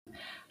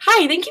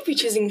Hi, thank you for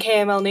choosing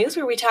KML News,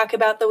 where we talk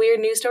about the weird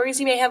news stories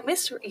you may have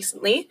missed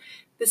recently.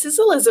 This is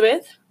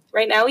Elizabeth.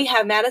 Right now we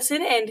have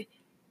Madison and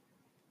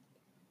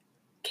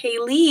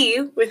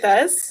Kaylee with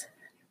us.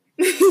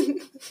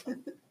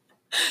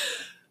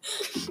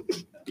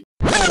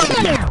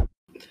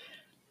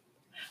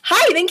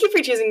 Hi, thank you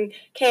for choosing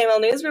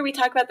KML News, where we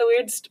talk about the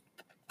weird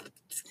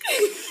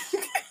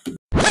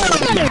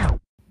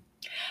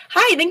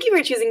Hi, thank you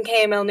for choosing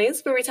KML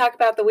News, where we talk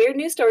about the weird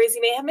news stories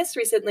you may have missed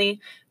recently.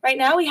 Right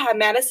now we have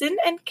Madison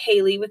and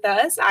Kaylee with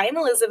us. I am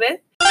Elizabeth.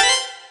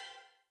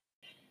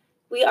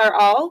 We are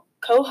all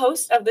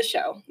co-hosts of the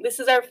show. This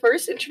is our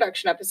first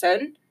introduction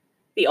episode,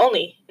 the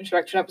only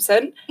introduction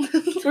episode.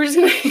 So we're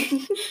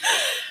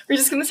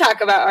just gonna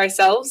talk about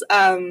ourselves.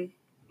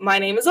 My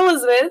name is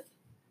Elizabeth.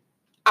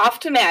 Off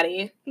to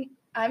Maddie.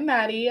 I'm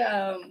Maddie.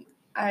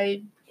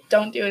 I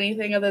don't do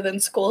anything other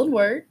than school and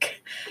work.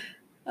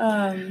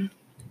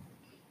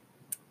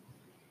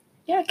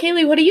 Yeah,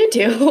 Kaylee, what do you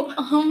do?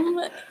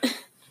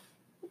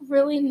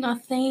 Really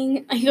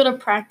nothing. I go to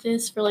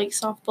practice for like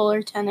softball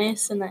or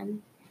tennis and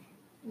then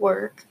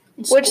work.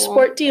 Which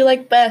sport do you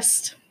like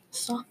best?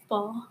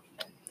 Softball.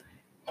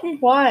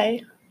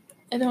 Why?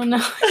 I don't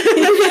know.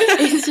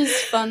 It's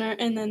just funner,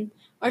 and then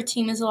our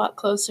team is a lot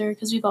closer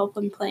because we've all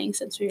been playing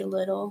since we were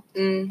little.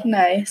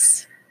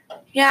 Nice.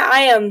 Yeah,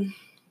 I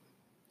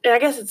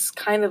guess it's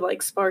kind of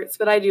like sports,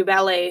 but I do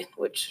ballet,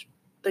 which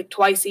like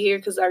twice a year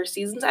because our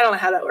seasons. I don't know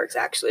how that works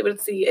actually, but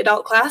it's the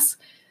adult class.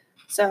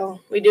 So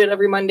we do it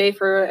every Monday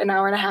for an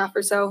hour and a half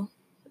or so.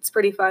 It's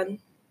pretty fun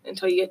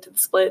until you get to the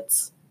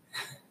splits.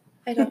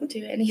 I don't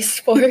do any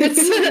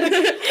sports.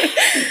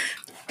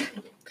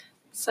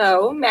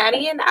 So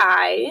Maddie and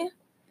I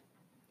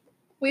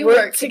we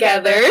work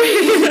together.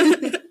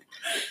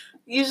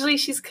 Usually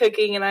she's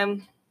cooking and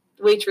I'm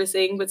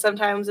waitressing, but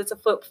sometimes it's a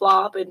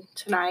flip-flop, and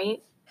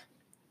tonight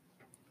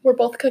we're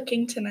both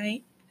cooking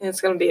tonight. And it's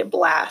going to be a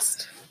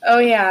blast. Oh,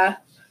 yeah.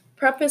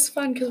 Prep is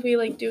fun because we,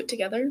 do it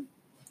together.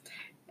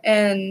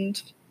 And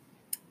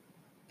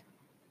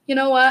you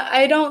know what?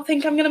 I don't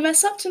think I'm going to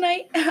mess up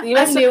tonight. I'm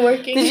new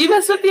working. Did you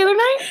mess up the other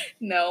night?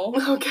 No.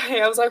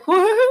 Okay, I was like,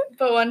 what?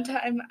 But one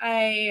time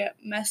I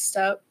messed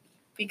up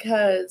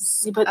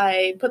because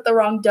I put the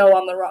wrong dough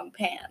on the wrong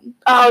pan.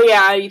 Oh,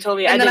 yeah, you told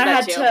me. And I then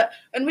did that too.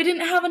 And we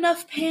didn't have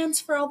enough pans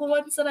for all the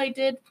ones that I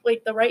did,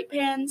 the right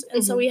pans,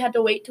 and so we had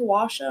to wait to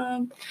wash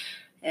them.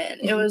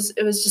 And it was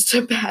just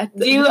a bad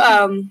thing. Do you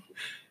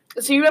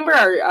so you remember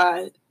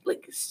our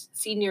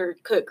senior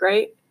cook,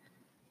 right?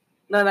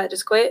 No, that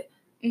just quit.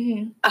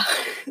 Mm-hmm.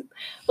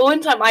 Well,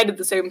 one time I did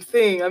the same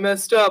thing. I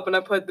messed up and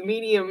I put the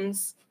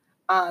mediums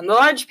on the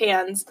large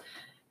pans.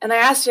 And I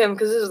asked him,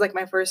 because this was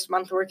my first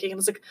month working, and I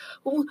was like,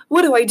 well,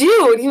 what do I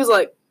do? And he was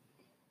like,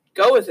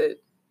 go with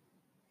it.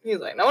 He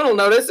was like, no one will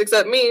notice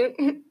except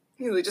me.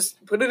 He was like,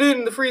 just put it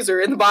in the freezer.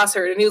 And the boss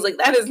heard, and he was like,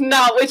 that is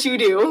not what you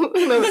do.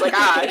 And I was like,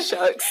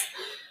 shucks.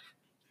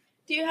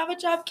 Do you have a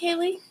job,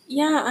 Kaylee?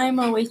 Yeah, I'm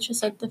a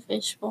waitress at the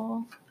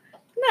Fishbowl.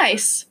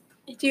 Nice.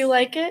 Do you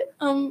like it?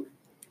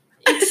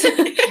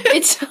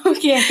 It's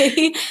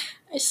okay.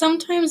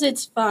 Sometimes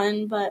it's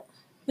fun, but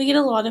we get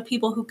a lot of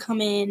people who come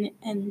in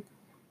and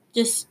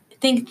just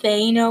think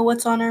they know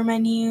what's on our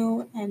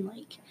menu, and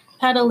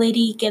had a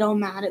lady get all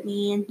mad at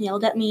me and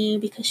yelled at me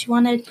because she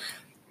wanted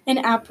an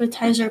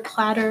appetizer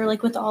platter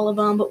with all of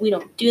them, but we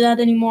don't do that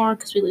anymore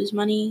because we lose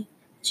money.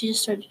 She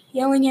just started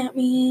yelling at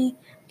me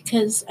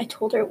because I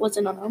told her it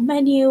wasn't on our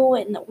menu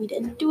and that we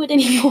didn't do it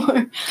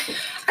anymore.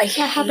 That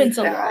happens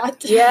a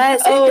lot.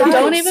 Yes.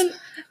 Don't even.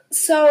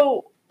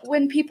 So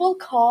when people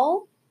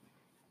call,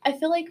 I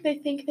feel like they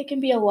think they can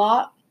be a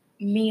lot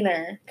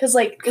meaner because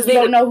they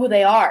don't know who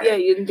they are. Yeah,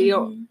 you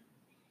don't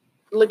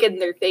look in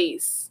their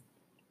face.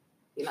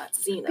 You're not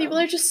seeing them. People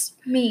are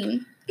just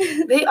mean.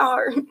 They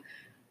are.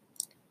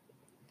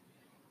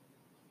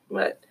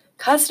 But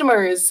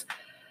customers,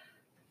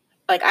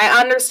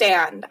 I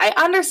understand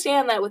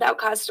that without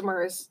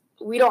customers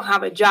we don't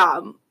have a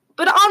job.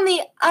 But on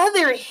the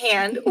other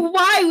hand,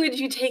 why would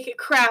you take a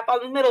crap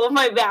on the middle of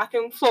my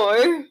bathroom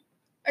floor?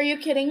 Are you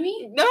kidding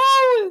me?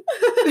 No!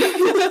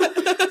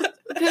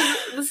 Because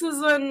this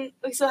is when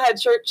we still had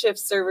short shift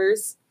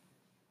servers.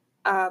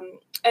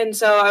 And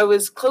so I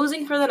was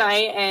closing for the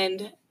night,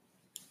 and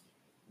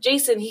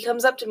Jason, he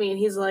comes up to me and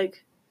he's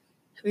like,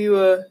 have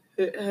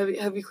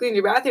you cleaned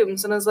your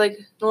bathrooms? And I was like,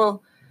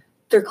 well,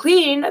 they're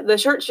clean. The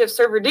short shift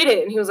server did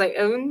it. And he was like,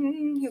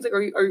 he's like,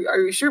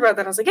 are you sure about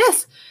that? I was like,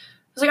 yes.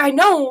 I was like, I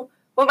know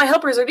what my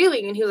helpers are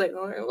doing. And he was like,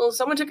 well,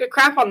 someone took a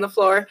crap on the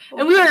floor.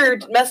 And we were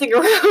messing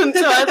around.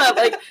 So I thought,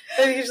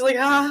 and he was like,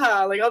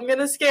 haha, I'm going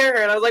to scare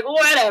her. And I was like,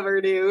 whatever,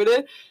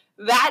 dude.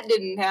 That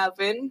didn't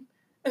happen.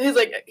 And he's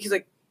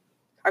like,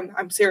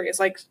 I'm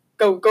serious.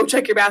 Go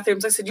check your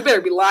bathrooms. I said, you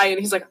better be lying.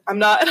 He's like, I'm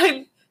not. And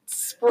I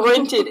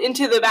sprinted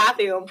into the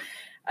bathroom.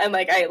 And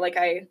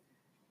I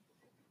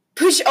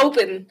push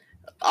open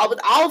with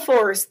all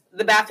fours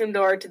the bathroom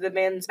door to the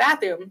men's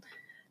bathroom.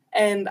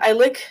 And I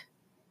look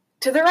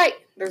to the right.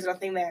 There's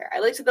nothing there. I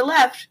look to the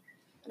left,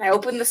 and I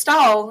open the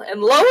stall,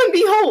 and lo and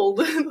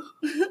behold,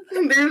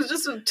 there's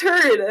just a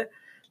turd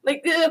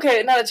Like,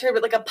 okay, not a turd,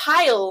 but like a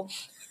pile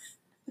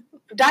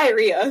of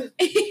diarrhea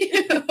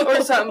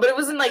or something. But it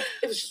wasn't like,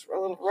 it was just a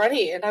little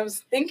runny. And I was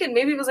thinking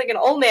maybe it was like an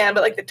old man,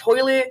 but like the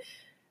toilet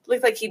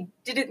looked like he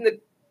did it in the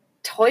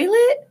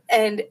toilet.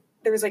 And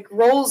there was like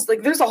rolls,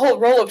 like there's a whole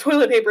roll of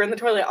toilet paper in the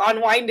toilet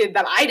unwinded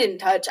that I didn't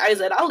touch. I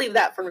said, I'll leave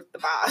that for the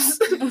boss.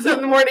 So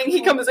in the morning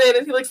he comes in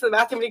and he looks in the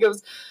bathroom and he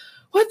goes,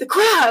 what the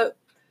crap?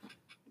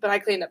 But I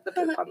cleaned up the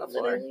poop on the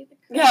floor.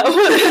 Yeah.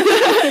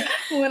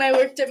 When I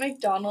worked at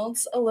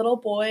McDonald's, a little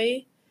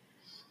boy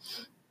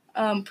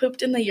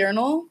pooped in the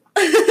urinal.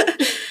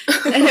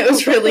 And it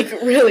was really,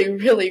 really,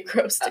 really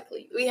gross to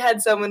clean. We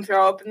had someone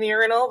throw up in the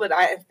urinal, but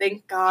I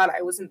thank God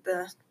I wasn't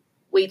the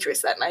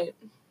waitress that night.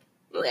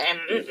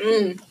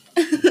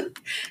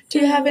 Do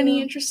you have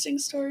any interesting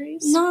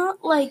stories?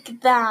 Not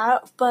like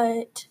that,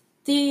 but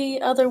the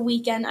other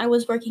weekend I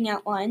was working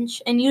at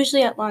lunch, and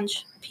usually at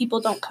lunch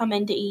people don't come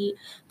in to eat,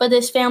 but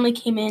this family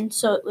came in,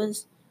 so it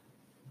was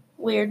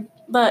weird.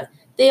 But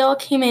they all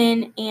came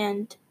in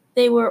and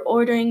they were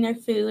ordering their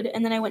food,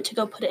 and then I went to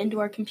go put it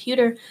into our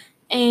computer,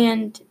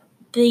 and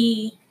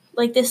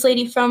this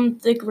lady from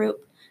the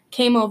group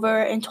came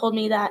over and told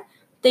me that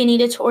they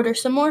needed to order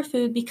some more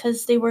food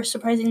because they were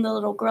surprising the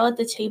little girl at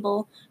the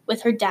table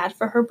with her dad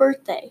for her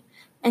birthday.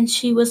 And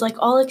she was like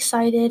all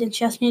excited, and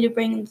she asked me to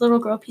bring the little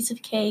girl a piece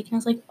of cake, and I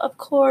was like, of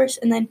course.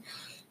 And then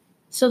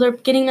so they're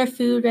getting their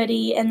food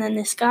ready, and then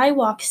this guy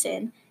walks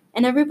in,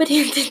 and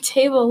everybody at the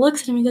table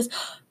looks at him and goes,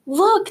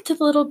 look, to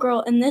the little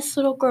girl. And this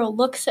little girl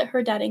looks at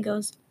her dad and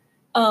goes,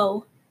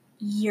 oh,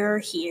 you're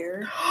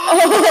here.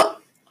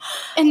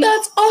 And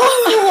that's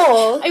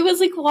awful. I was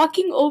like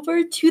walking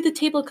over to the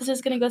table because I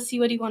was going to go see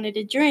what he wanted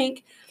to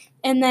drink.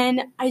 And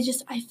then I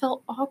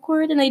felt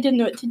awkward and I didn't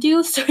know what to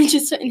do. So I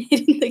just went and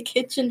hid in the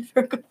kitchen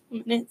for a couple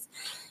minutes.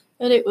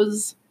 But it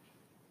was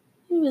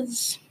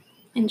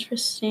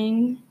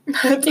interesting.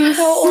 How old was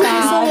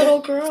the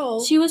little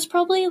girl? She was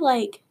probably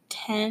like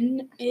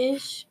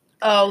 10-ish.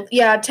 Oh,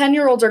 yeah,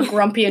 10-year-olds are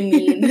grumpy and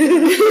mean.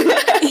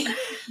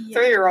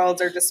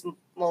 3-year-olds are just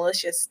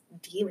malicious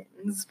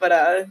demons.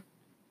 But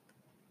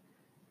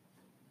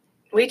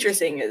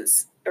waitressing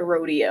is a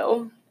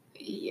rodeo.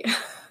 Yeah.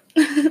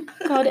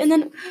 God, and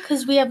then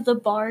because we have the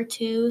bar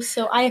too,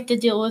 so I have to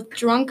deal with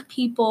drunk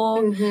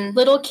people,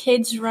 little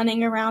kids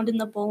running around in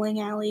the bowling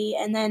alley,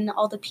 and then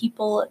all the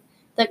people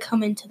that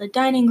come into the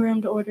dining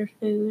room to order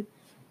food.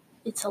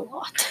 It's a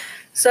lot.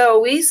 So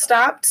we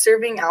stopped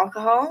serving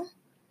alcohol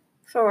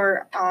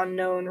for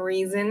unknown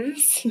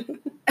reasons.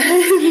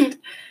 And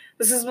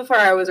this is before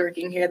I was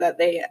working here that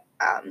they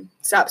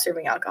stopped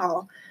serving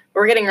alcohol.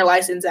 We're getting our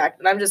license back,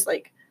 and I'm just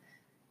like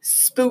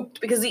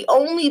spooked because the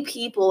only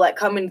people that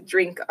come and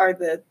drink are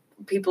the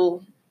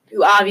people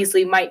who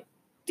obviously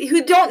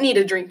who don't need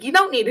a drink. You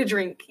don't need a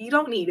drink. You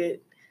don't need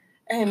it.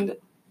 And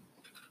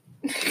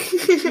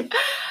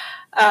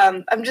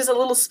I'm just a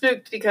little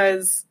spooked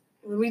because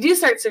when we do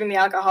start serving the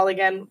alcohol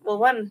again, well,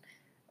 one,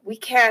 we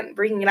can't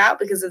bring it out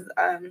because of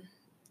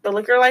the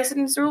liquor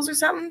license rules or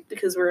something,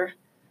 because we're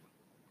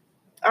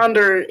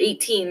under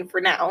 18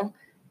 for now.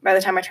 By the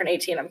time I turn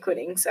 18, I'm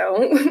quitting,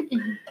 so...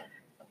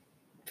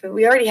 But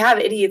we already have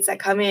idiots that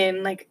come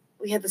in. Like,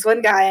 we had this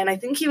one guy, and I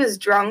think he was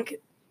drunk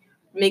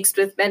mixed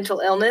with mental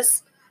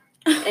illness.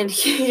 And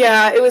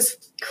it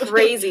was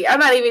crazy. I'm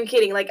not even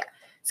kidding. Like,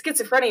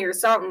 schizophrenia or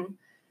something.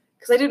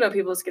 Because I do know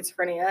people with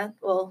schizophrenia.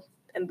 Well,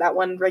 and that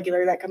one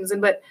regular that comes in.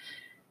 But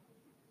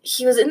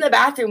he was in the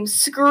bathroom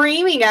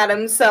screaming at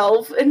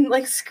himself and,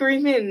 like,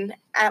 screaming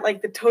at,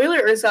 like, the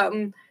toilet or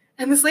something.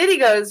 And this lady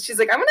goes, she's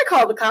like, I'm going to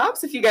call the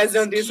cops if you guys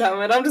don't do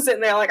something. And I'm just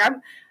sitting there like,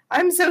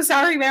 I'm so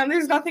sorry, ma'am.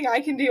 There's nothing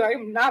I can do.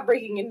 I'm not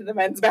breaking into the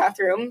men's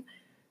bathroom.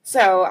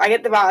 So I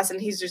get the boss,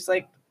 and he's just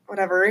like,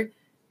 whatever.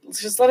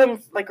 Let's just let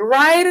him, like,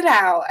 ride it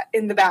out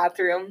in the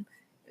bathroom.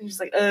 And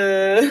he's like,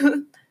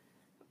 And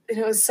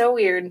it was so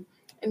weird.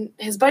 And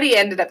his buddy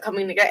ended up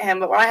coming to get him,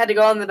 but when I had to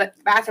go in the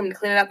bathroom to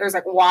clean it up, there was,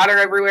 like, water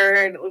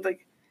everywhere, and it looked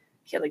like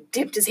he had, like,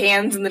 dipped his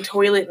hands in the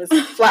toilet and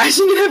was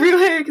flashing it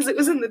everywhere because it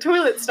was in the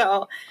toilet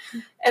stall.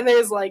 And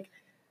there's, like,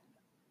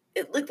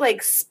 it looked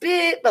like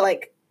spit, but,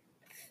 like,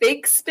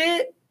 fake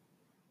spit,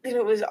 and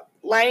it was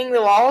lining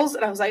the walls,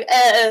 and I was like,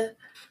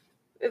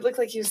 It looked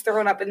like he was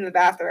throwing up in the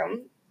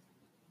bathroom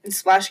and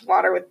splashing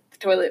water with the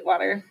toilet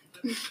water.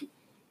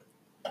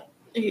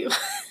 Ew.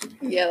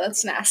 Yeah,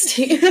 that's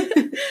nasty.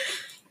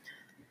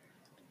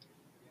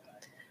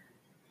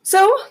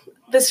 So,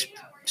 this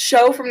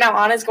show from now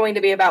on is going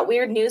to be about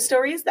weird news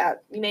stories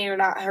that you may or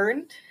not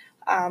heard.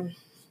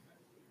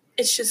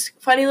 It's just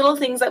funny little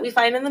things that we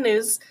find in the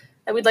news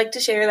that we'd like to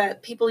share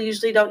that people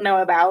usually don't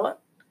know about.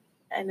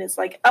 And it's,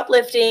 like,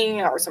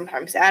 uplifting or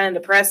sometimes sad and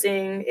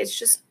depressing. It's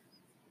just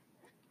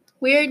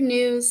weird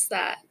news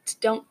that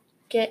don't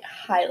get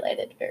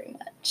highlighted very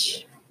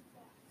much.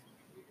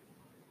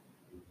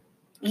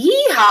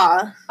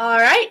 Yeehaw! All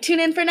right, tune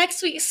in for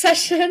next week's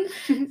session.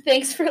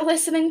 Thanks for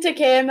listening to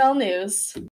KML News.